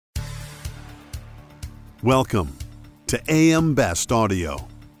Welcome to AM Best Audio.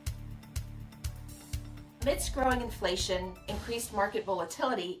 Amidst growing inflation, increased market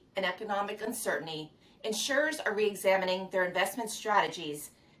volatility, and economic uncertainty, insurers are re-examining their investment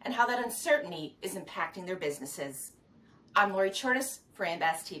strategies and how that uncertainty is impacting their businesses. I'm Lori Chortis for AM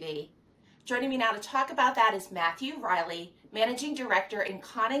Best TV. Joining me now to talk about that is Matthew Riley, Managing Director in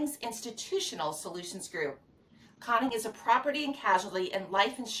Conning's Institutional Solutions Group. Conning is a property and casualty and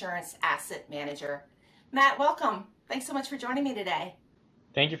life insurance asset manager. Matt, welcome. Thanks so much for joining me today.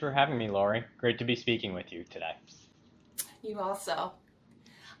 Thank you for having me, Lori. Great to be speaking with you today. You also.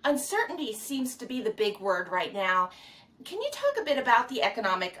 Uncertainty seems to be the big word right now. Can you talk a bit about the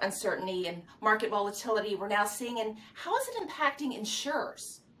economic uncertainty and market volatility we're now seeing, and how is it impacting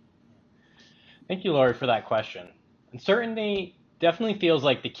insurers? Thank you, Lori, for that question. Uncertainty definitely feels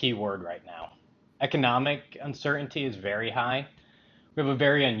like the key word right now. Economic uncertainty is very high. We have a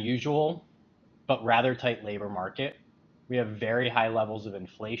very unusual but rather tight labor market. We have very high levels of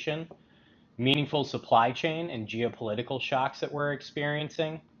inflation, meaningful supply chain and geopolitical shocks that we're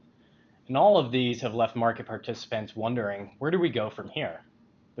experiencing. And all of these have left market participants wondering, where do we go from here?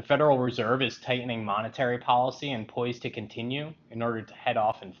 The Federal Reserve is tightening monetary policy and poised to continue in order to head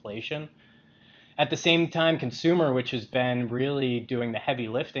off inflation. At the same time, consumer, which has been really doing the heavy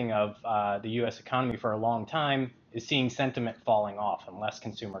lifting of the US economy for a long time, is seeing sentiment falling off and less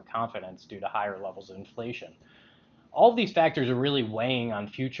consumer confidence due to higher levels of inflation. All of these factors are really weighing on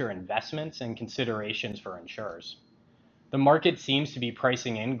future investments and considerations for insurers. The market seems to be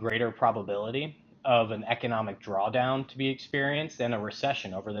pricing in greater probability of an economic drawdown to be experienced and a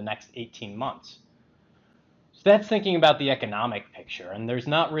recession over the next 18 months. So that's thinking about the economic picture, and there's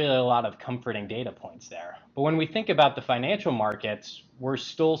not really a lot of comforting data points there. But when we think about the financial markets, we're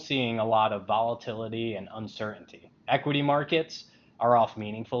still seeing a lot of volatility and uncertainty. Equity markets are off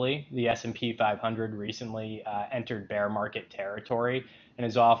meaningfully. The S&P 500 recently entered bear market territory and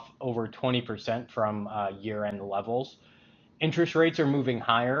is off over 20% from year-end levels. Interest rates are moving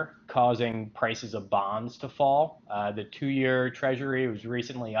higher, causing prices of bonds to fall. The 2-year Treasury was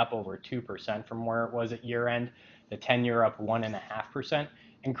recently up over 2% from where it was at year-end, the 10-year up 1.5%,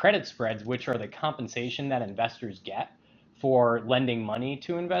 and credit spreads, which are the compensation that investors get for lending money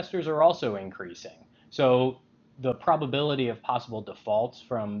to investors, are also increasing. So the probability of possible defaults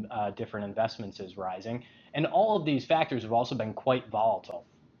from different investments is rising, and all of these factors have also been quite volatile.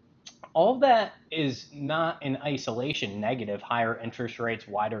 All of that is not in isolation negative. Higher interest rates,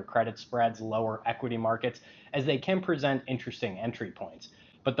 wider credit spreads, lower equity markets, as they can present interesting entry points.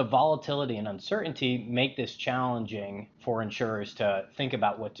 But the volatility and uncertainty make this challenging for insurers to think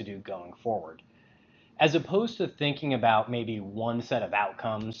about what to do going forward. As opposed to thinking about maybe one set of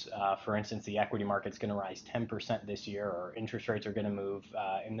outcomes, for instance, the equity market's going to rise 10% this year, or interest rates are going to move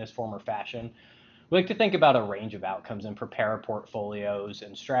in this form or fashion, we like to think about a range of outcomes and prepare portfolios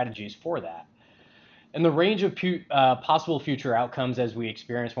and strategies for that. And the range of possible future outcomes as we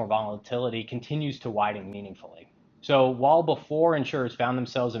experience more volatility continues to widen meaningfully. So while before insurers found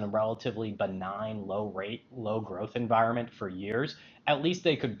themselves in a relatively benign, low rate, low growth environment for years, at least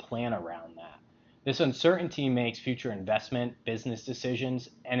they could plan around that. This uncertainty makes future investment, business decisions,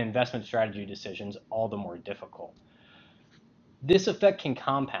 and investment strategy decisions all the more difficult. This effect can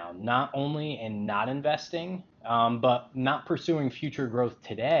compound not only in not investing, but not pursuing future growth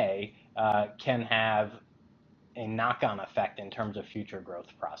today can have a knock-on effect in terms of future growth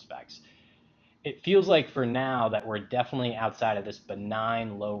prospects. It feels like for now that we're definitely outside of this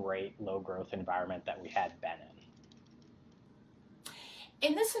benign, low rate, low growth environment that we had been in.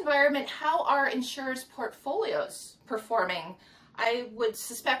 In this environment, how are insurers' portfolios performing? I would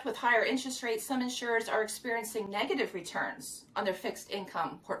suspect with higher interest rates, some insurers are experiencing negative returns on their fixed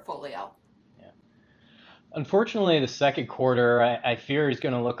income portfolio. Yeah. Unfortunately, the second quarter, I fear, is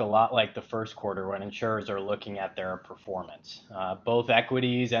going to look a lot like the first quarter when insurers are looking at their performance. Both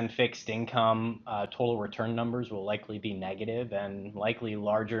equities and fixed income total return numbers will likely be negative, and likely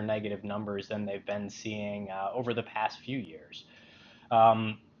larger negative numbers than they've been seeing over the past few years.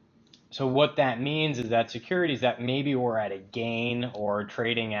 So what that means is that securities that maybe were at a gain or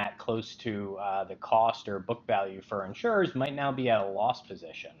trading at close to the cost or book value for insurers might now be at a loss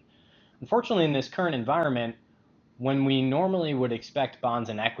position. Unfortunately, in this current environment, when we normally would expect bonds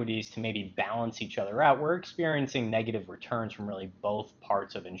and equities to maybe balance each other out, we're experiencing negative returns from really both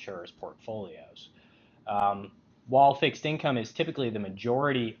parts of insurers' portfolios. While fixed income is typically the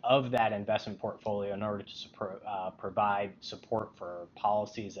majority of that investment portfolio in order to provide support for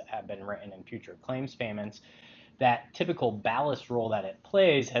policies that have been written in future claims payments, that typical ballast role that it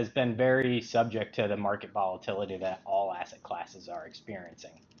plays has been very subject to the market volatility that all asset classes are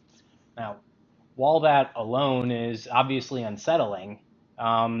experiencing. Now, While that alone is obviously unsettling,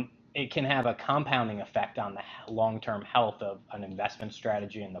 it can have a compounding effect on the long-term health of an investment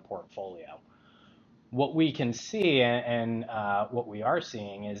strategy in the portfolio. What we can see and what we are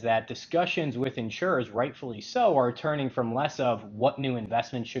seeing is that discussions with insurers, rightfully so, are turning from less of what new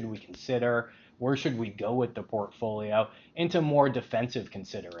investment should we consider, where should we go with the portfolio, into more defensive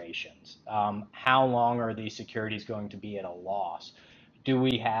considerations. How long are these securities going to be at a loss? Do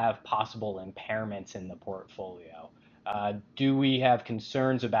we have possible impairments in the portfolio? Do we have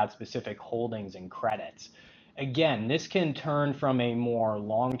concerns about specific holdings and credits? Again, this can turn from a more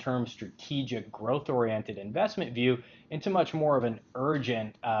long-term strategic growth-oriented investment view into much more of an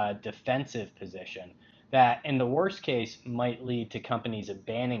urgent defensive position that in the worst case might lead to companies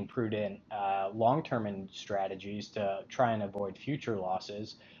abandoning prudent long-term strategies to try and avoid future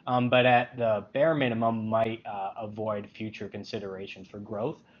losses, but at the bare minimum might avoid future considerations for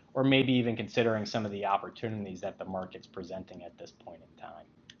growth, or maybe even considering some of the opportunities that the market's presenting at this point in time.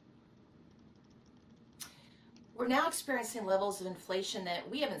 We're now experiencing levels of inflation that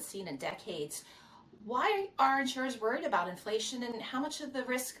we haven't seen in decades. Why are insurers worried about inflation, and how much of the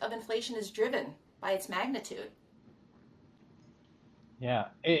risk of inflation is driven by its magnitude? Yeah,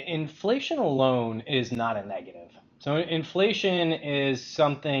 inflation alone is not a negative. So inflation is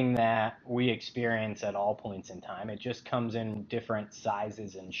something that we experience at all points in time. It just comes in different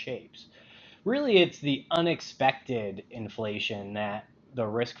sizes and shapes. Really, it's the unexpected inflation that the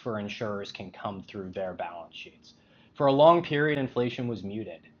risk for insurers can come through their balance sheets. For a long period, inflation was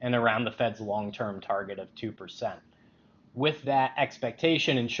muted and around the Fed's long-term target of 2%. With that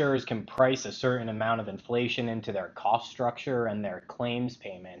expectation, insurers can price a certain amount of inflation into their cost structure and their claims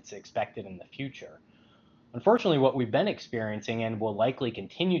payments expected in the future. Unfortunately, what we've been experiencing and will likely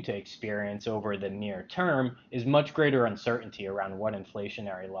continue to experience over the near term is much greater uncertainty around what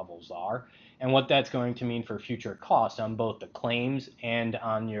inflationary levels are and what that's going to mean for future costs on both the claims and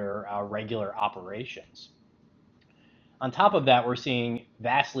on your regular operations. On top of that, we're seeing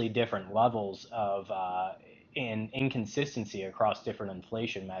vastly different levels of inconsistency across different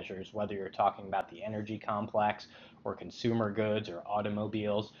inflation measures, whether you're talking about the energy complex or consumer goods or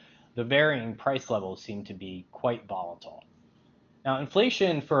automobiles. The varying price levels seem to be quite volatile. Now,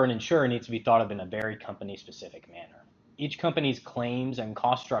 inflation for an insurer needs to be thought of in a very company specific manner. Each company's claims and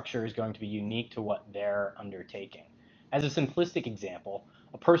cost structure is going to be unique to what they're undertaking. As a simplistic example,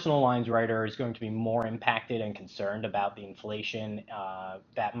 a personal lines writer is going to be more impacted and concerned about the inflation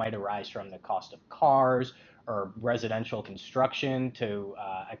that might arise from the cost of cars or residential construction to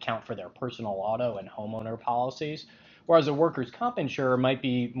account for their personal auto and homeowner policies, whereas a workers' comp insurer might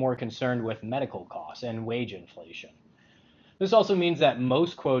be more concerned with medical costs and wage inflation. This also means that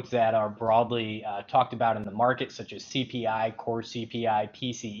most quotes that are broadly talked about in the market, such as CPI, core CPI,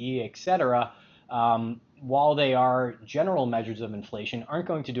 PCE, etc., while they are general measures of inflation, aren't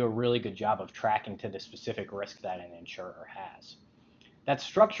going to do a really good job of tracking to the specific risk that an insurer has. That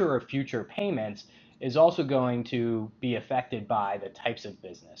structure of future payments is also going to be affected by the types of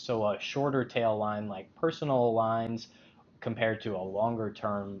business. So a shorter tail line like personal lines compared to a longer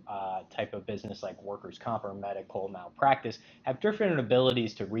term type of business like workers' comp or medical malpractice have different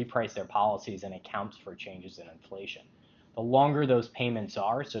abilities to reprice their policies and accounts for changes in inflation. The longer those payments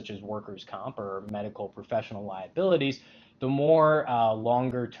are, such as workers' comp or medical professional liabilities, the more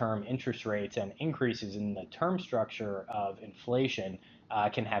longer term interest rates and increases in the term structure of inflation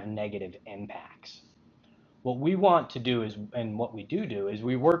can have negative impacts. What we want to do is, and what we do is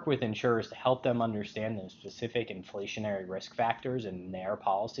we work with insurers to help them understand the specific inflationary risk factors in their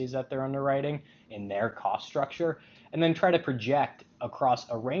policies that they're underwriting, in their cost structure, and then try to project across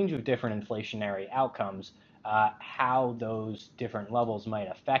a range of different inflationary outcomes how those different levels might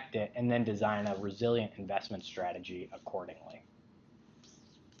affect it, and then design a resilient investment strategy accordingly.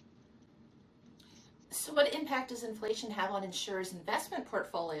 So, what impact does inflation have on insurers' investment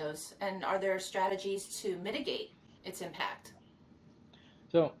portfolios, and are there strategies to mitigate its impact?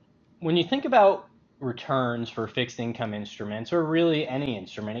 So, when you think about returns for fixed income instruments, or really any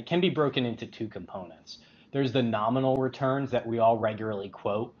instrument, it can be broken into two components. There's the nominal returns that we all regularly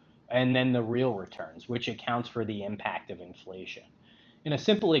quote, and then the real returns, which accounts for the impact of inflation. In a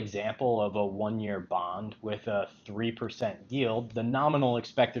simple example of a 1-year bond with a 3% yield, the nominal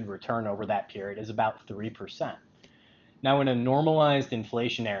expected return over that period is about 3%. Now, in a normalized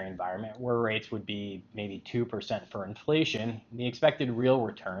inflationary environment where rates would be maybe 2% for inflation, the expected real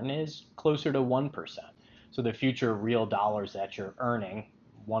return is closer to 1%. So the future real dollars that you're earning,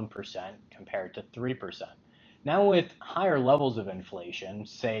 1% compared to 3%. Now, with higher levels of inflation,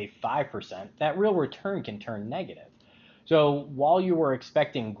 say 5%, that real return can turn negative. So while you were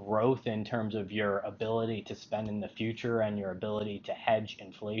expecting growth in terms of your ability to spend in the future and your ability to hedge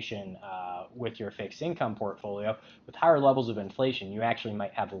inflation with your fixed income portfolio, with higher levels of inflation, you actually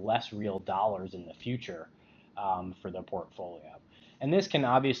might have less real dollars in the future for the portfolio. And this can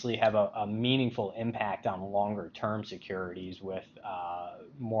obviously have a meaningful impact on longer term securities with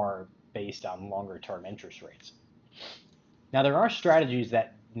more based on longer term interest rates. Now, there are strategies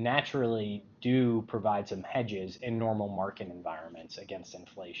that naturally do provide some hedges in normal market environments against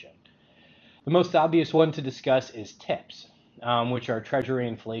inflation. The most obvious one to discuss is TIPS, which are Treasury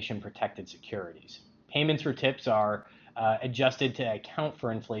inflation protected securities. Payments for TIPS are adjusted to account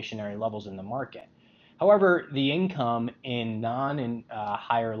for inflationary levels in the market. However, the income in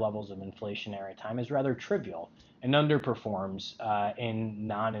higher levels of inflationary time is rather trivial and underperforms in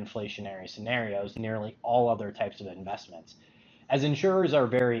non-inflationary scenarios nearly all other types of investments. As insurers are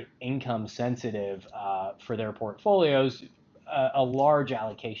very income sensitive for their portfolios, a large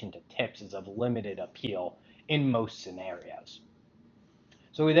allocation to TIPS is of limited appeal in most scenarios.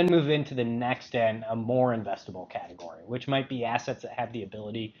 So we then move into the next and a more investable category, which might be assets that have the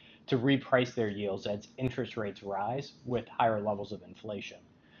ability to reprice their yields as interest rates rise with higher levels of inflation.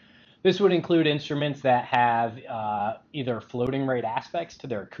 This would include instruments that have either floating rate aspects to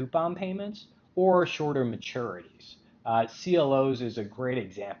their coupon payments or shorter maturities. CLOs is a great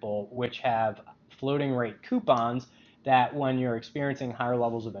example, which have floating rate coupons that when you're experiencing higher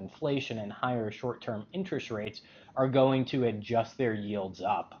levels of inflation and higher short-term interest rates are going to adjust their yields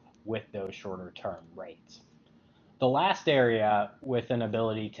up with those shorter term rates. The last area with an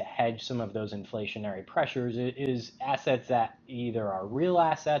ability to hedge some of those inflationary pressures is assets that either are real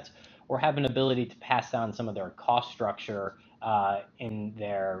assets or have an ability to pass down some of their cost structure in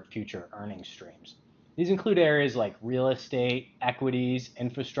their future earning streams. These include areas like real estate, equities,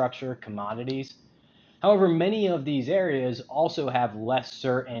 infrastructure, commodities. However, many of these areas also have less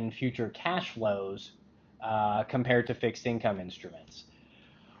certain future cash flows compared to fixed income instruments.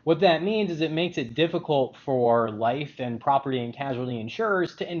 What that means is it makes it difficult for life and property and casualty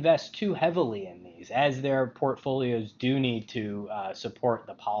insurers to invest too heavily in these, as their portfolios do need to support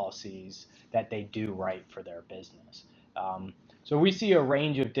the policies that they do write for their business. So we see a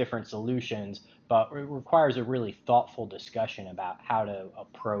range of different solutions, but it requires a really thoughtful discussion about how to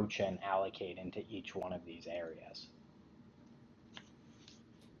approach and allocate into each one of these areas.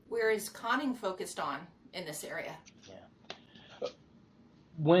 Where is Conning focused on in this area? Yeah.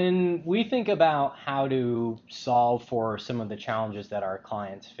 When we think about how to solve for some of the challenges that our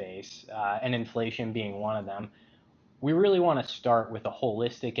clients face, and inflation being one of them, we really want to start with a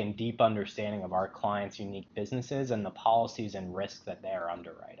holistic and deep understanding of our clients' unique businesses and the policies and risks that they are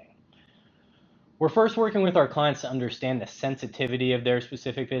underwriting. We're first working with our clients to understand the sensitivity of their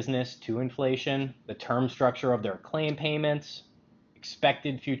specific business to inflation, the term structure of their claim payments,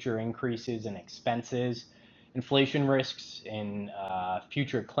 expected future increases in expenses, inflation risks in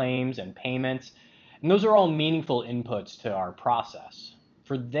future claims and payments. And those are all meaningful inputs to our process.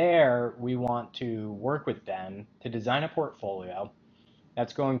 For there, we want to work with them to design a portfolio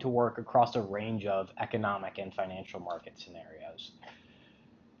that's going to work across a range of economic and financial market scenarios.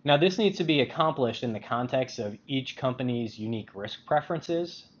 Now, this needs to be accomplished in the context of each company's unique risk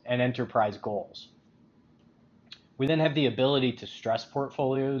preferences and enterprise goals. We then have the ability to stress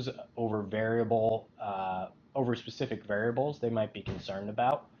portfolios over specific variables they might be concerned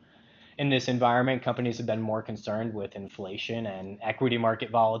about. In this environment, companies have been more concerned with inflation and equity market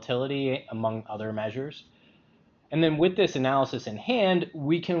volatility, among other measures. And then with this analysis in hand,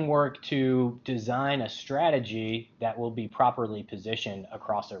 we can work to design a strategy that will be properly positioned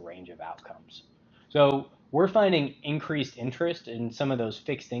across a range of outcomes. So we're finding increased interest in some of those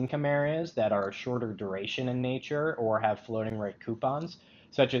fixed income areas that are shorter duration in nature or have floating rate coupons,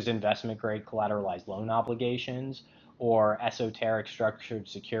 such as investment grade collateralized loan obligations or esoteric structured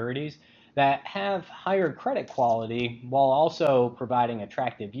securities that have higher credit quality while also providing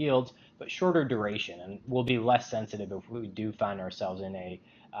attractive yields, but shorter duration, and will be less sensitive if we do find ourselves in a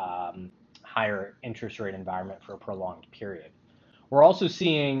higher interest rate environment for a prolonged period. We're also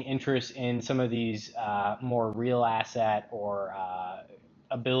seeing interest in some of these more real asset or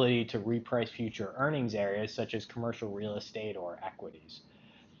ability to reprice future earnings areas, such as commercial real estate or equities.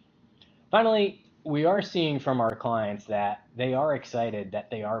 Finally, we are seeing from our clients that they are excited that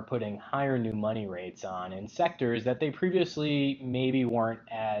they are putting higher new money rates on in sectors that they previously maybe weren't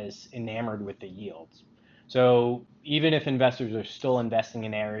as enamored with the yields. So even if investors are still investing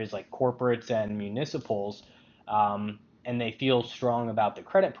in areas like corporates and municipals, and they feel strong about the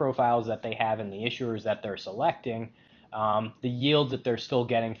credit profiles that they have and the issuers that they're selecting, the yields that they're still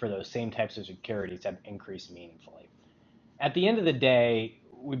getting for those same types of securities have increased meaningfully. At the end of the day,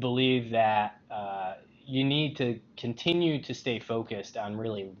 we believe that you need to continue to stay focused on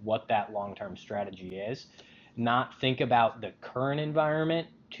really what that long-term strategy is, not think about the current environment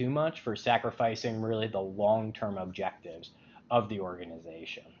too much for sacrificing really the long-term objectives of the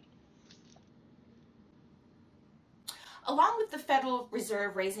organization. Along with the Federal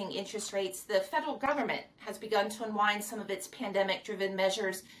Reserve raising interest rates, the federal government has begun to unwind some of its pandemic-driven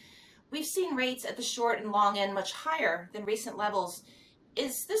measures. We've seen rates at the short and long end much higher than recent levels.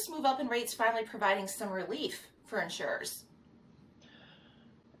 Is this move up in rates finally providing some relief for insurers?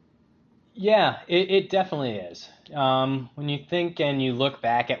 Yeah, it definitely is. When you think and you look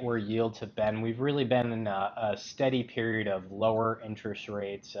back at where yields have been, we've really been in a steady period of lower interest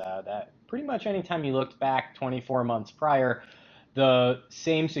rates. That pretty much anytime you looked back 24 months prior, the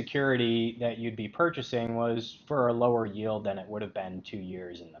same security that you'd be purchasing was for a lower yield than it would have been 2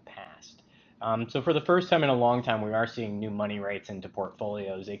 years in the past. So for the first time in a long time, we are seeing new money rates into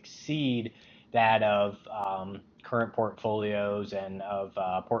portfolios exceed that of current portfolios and of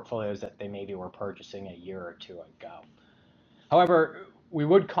portfolios that they maybe were purchasing a year or two ago. However, we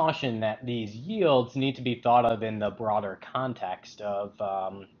would caution that these yields need to be thought of in the broader context of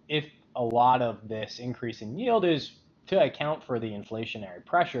if a lot of this increase in yield is to account for the inflationary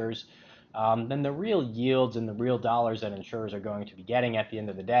pressures, then the real yields and the real dollars that insurers are going to be getting at the end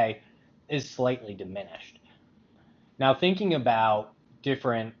of the day is slightly diminished. Now, thinking about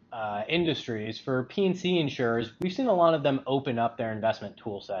different industries, for P&C insurers, we've seen a lot of them open up their investment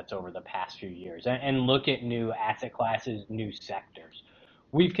tool sets over the past few years and look at new asset classes, new sectors.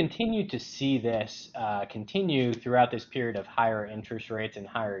 We've continued to see this continue throughout this period of higher interest rates and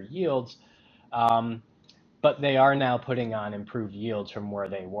higher yields, but they are now putting on improved yields from where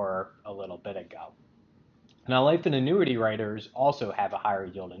they were a little bit ago. Now, life and annuity writers also have a higher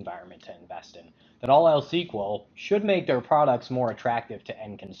yield environment to invest in that, all else equal, should make their products more attractive to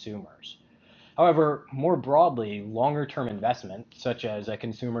end consumers. However, more broadly, longer term investment, such as a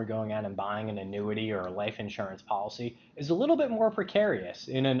consumer going out and buying an annuity or a life insurance policy, is a little bit more precarious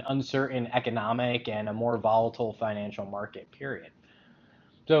in an uncertain economic and a more volatile financial market period.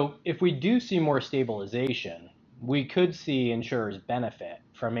 So, if we do see more stabilization, we could see insurers benefit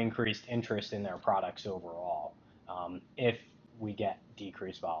from increased interest in their products overall if we get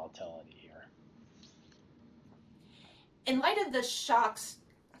decreased volatility here. In light of the shocks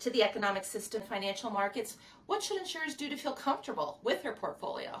to the economic system, financial markets, what should insurers do to feel comfortable with their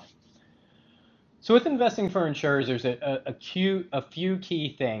portfolio? So with investing for insurers, there's a few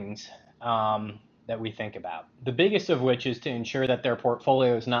key things that we think about. The biggest of which is to ensure that their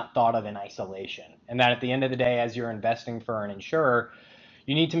portfolio is not thought of in isolation, and that at the end of the day, as you're investing for an insurer,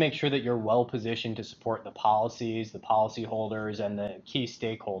 you need to make sure that you're well positioned to support the policies, the policyholders, and the key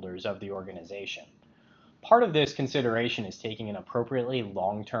stakeholders of the organization. Part of this consideration is taking an appropriately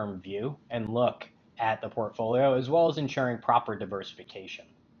long-term view and look at the portfolio, as well as ensuring proper diversification.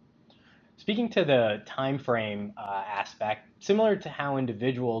 Speaking to the time frame aspect, similar to how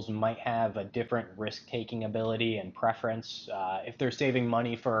individuals might have a different risk-taking ability and preference if they're saving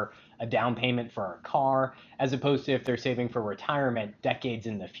money for a down payment for a car, as opposed to if they're saving for retirement decades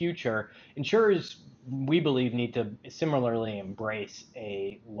in the future, insurers, we believe, need to similarly embrace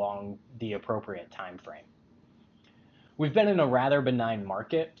the appropriate time frame. We've been in a rather benign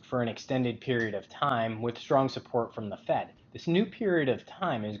market for an extended period of time with strong support from the Fed. This new period of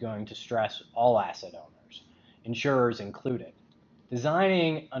time is going to stress all asset owners, insurers included.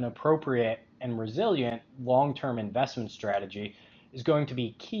 Designing an appropriate and resilient long-term investment strategy is going to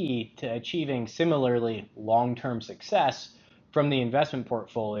be key to achieving similarly long-term success from the investment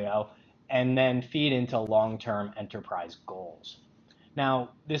portfolio and then feed into long-term enterprise goals. Now,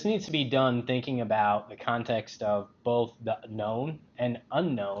 this needs to be done thinking about the context of both the known and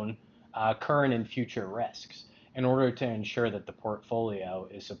unknown current and future risks in order to ensure that the portfolio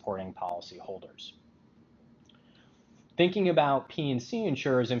is supporting policyholders. Thinking about P&C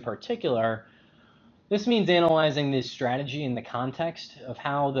insurers in particular, this means analyzing this strategy in the context of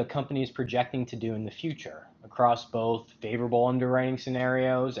how the company is projecting to do in the future across both favorable underwriting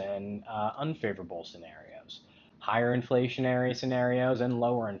scenarios and unfavorable scenarios, higher inflationary scenarios and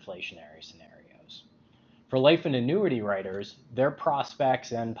lower inflationary scenarios. For life and annuity writers, their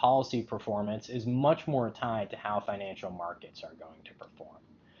prospects and policy performance is much more tied to how financial markets are going to perform.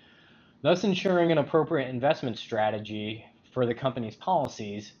 Thus, ensuring an appropriate investment strategy for the company's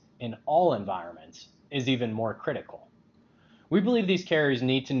policies in all environments is even more critical. We believe these carriers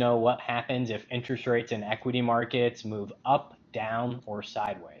need to know what happens if interest rates and equity markets move up, down, or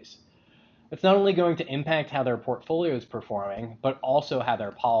sideways. It's not only going to impact how their portfolio is performing, but also how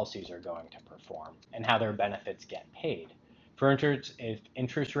their policies are going to perform and how their benefits get paid. If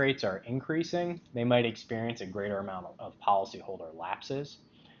interest rates are increasing, they might experience a greater amount of policyholder lapses.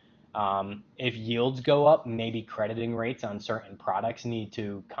 If yields go up, maybe crediting rates on certain products need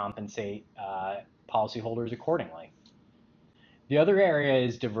to compensate policyholders accordingly. The other area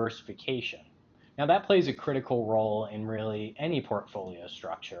is diversification. Now that plays a critical role in really any portfolio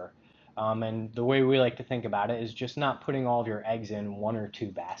structure. And the way we like to think about it is just not putting all of your eggs in one or two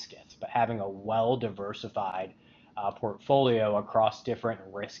baskets, but having a well-diversified portfolio across different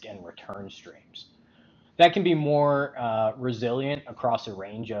risk and return streams. That can be more resilient across a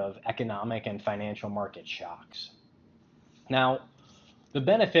range of economic and financial market shocks. Now, the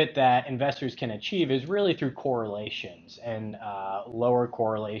benefit that investors can achieve is really through correlations and lower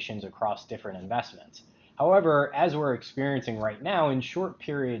correlations across different investments. However, as we're experiencing right now, in short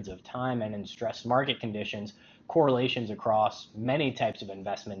periods of time and in stressed market conditions, correlations across many types of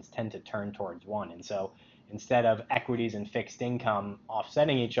investments tend to turn towards one. And so instead of equities and fixed income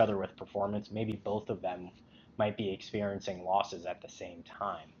offsetting each other with performance, maybe both of them might be experiencing losses at the same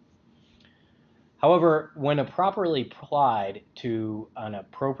time. However, when properly applied to an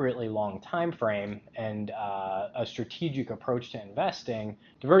appropriately long time frame and a strategic approach to investing,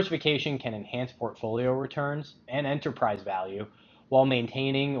 diversification can enhance portfolio returns and enterprise value while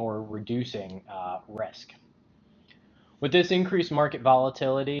maintaining or reducing risk. With this increased market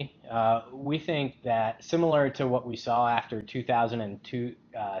volatility, we think that similar to what we saw after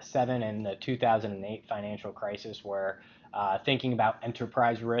 2007 and the 2008 financial crisis, where thinking about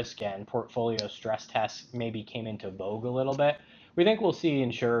enterprise risk and portfolio stress tests maybe came into vogue a little bit, we think we'll see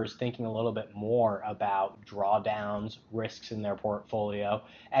insurers thinking a little bit more about drawdowns, risks in their portfolio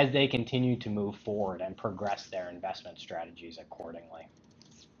as they continue to move forward and progress their investment strategies accordingly.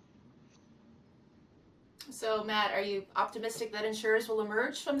 So, Matt, are you optimistic that insurers will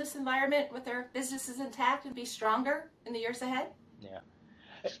emerge from this environment with their businesses intact and be stronger in the years ahead? Yeah.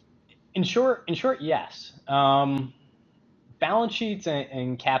 In short, yes. Balance sheets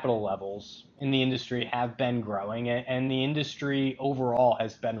and capital levels in the industry have been growing, and the industry overall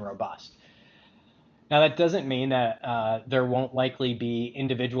has been robust. Now, that doesn't mean that there won't likely be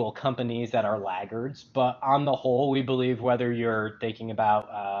individual companies that are laggards, but on the whole, we believe whether you're thinking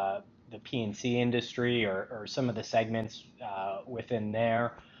about the P&C industry or some of the segments within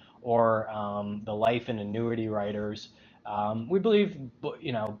there, or the life and annuity writers, we believe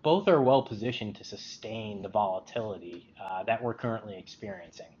both are well positioned to sustain the volatility that we're currently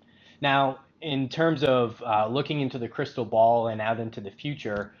experiencing. Now, in terms of looking into the crystal ball and out into the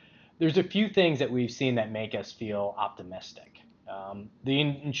future, there's a few things that we've seen that make us feel optimistic. The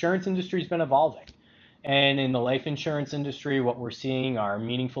insurance industry has been evolving. And in the life insurance industry, what we're seeing are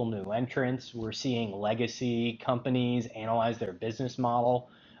meaningful new entrants. We're seeing legacy companies analyze their business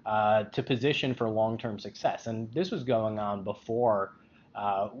model to position for long-term success. And this was going on before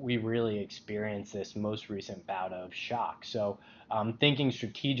we really experienced this most recent bout of shock. So thinking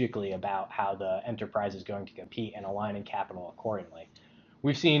strategically about how the enterprise is going to compete and aligning capital accordingly.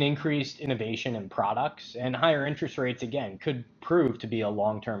 We've seen increased innovation in products, and higher interest rates, again, could prove to be a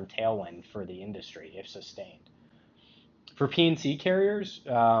long-term tailwind for the industry if sustained. For P&C carriers,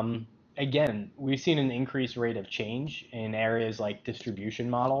 again, we've seen an increased rate of change in areas like distribution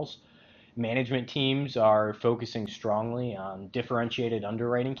models. Management teams are focusing strongly on differentiated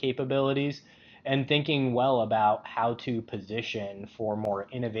underwriting capabilities and thinking well about how to position for more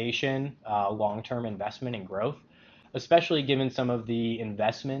innovation, long-term investment and growth, especially given some of the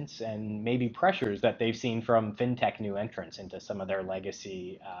investments and maybe pressures that they've seen from fintech new entrants into some of their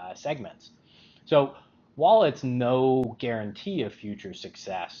legacy segments. So while it's no guarantee of future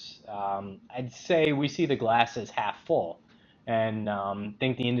success, I'd say we see the glass as half full and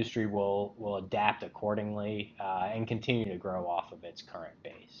think the industry will adapt accordingly and continue to grow off of its current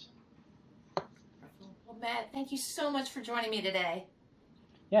base. Well, Matt, thank you so much for joining me today.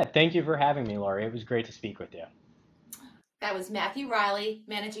 Yeah, thank you for having me, Lori. It was great to speak with you. That was Matthew Riley,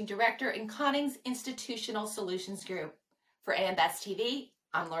 Managing Director in Connings Institutional Solutions Group. For AM Best TV,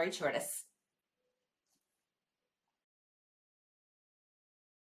 I'm Lori Chortis.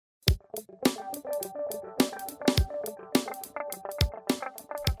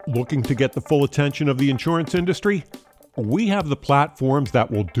 Looking to get the full attention of the insurance industry? We have the platforms that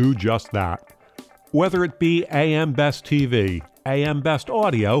will do just that. Whether it be AM Best TV, AM Best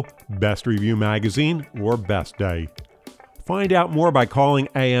Audio, Best Review Magazine, or Best Day. Find out more by calling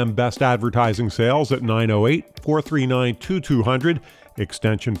AM Best Advertising Sales at 908-439-2200,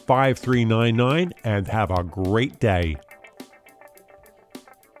 extension 5399, and have a great day.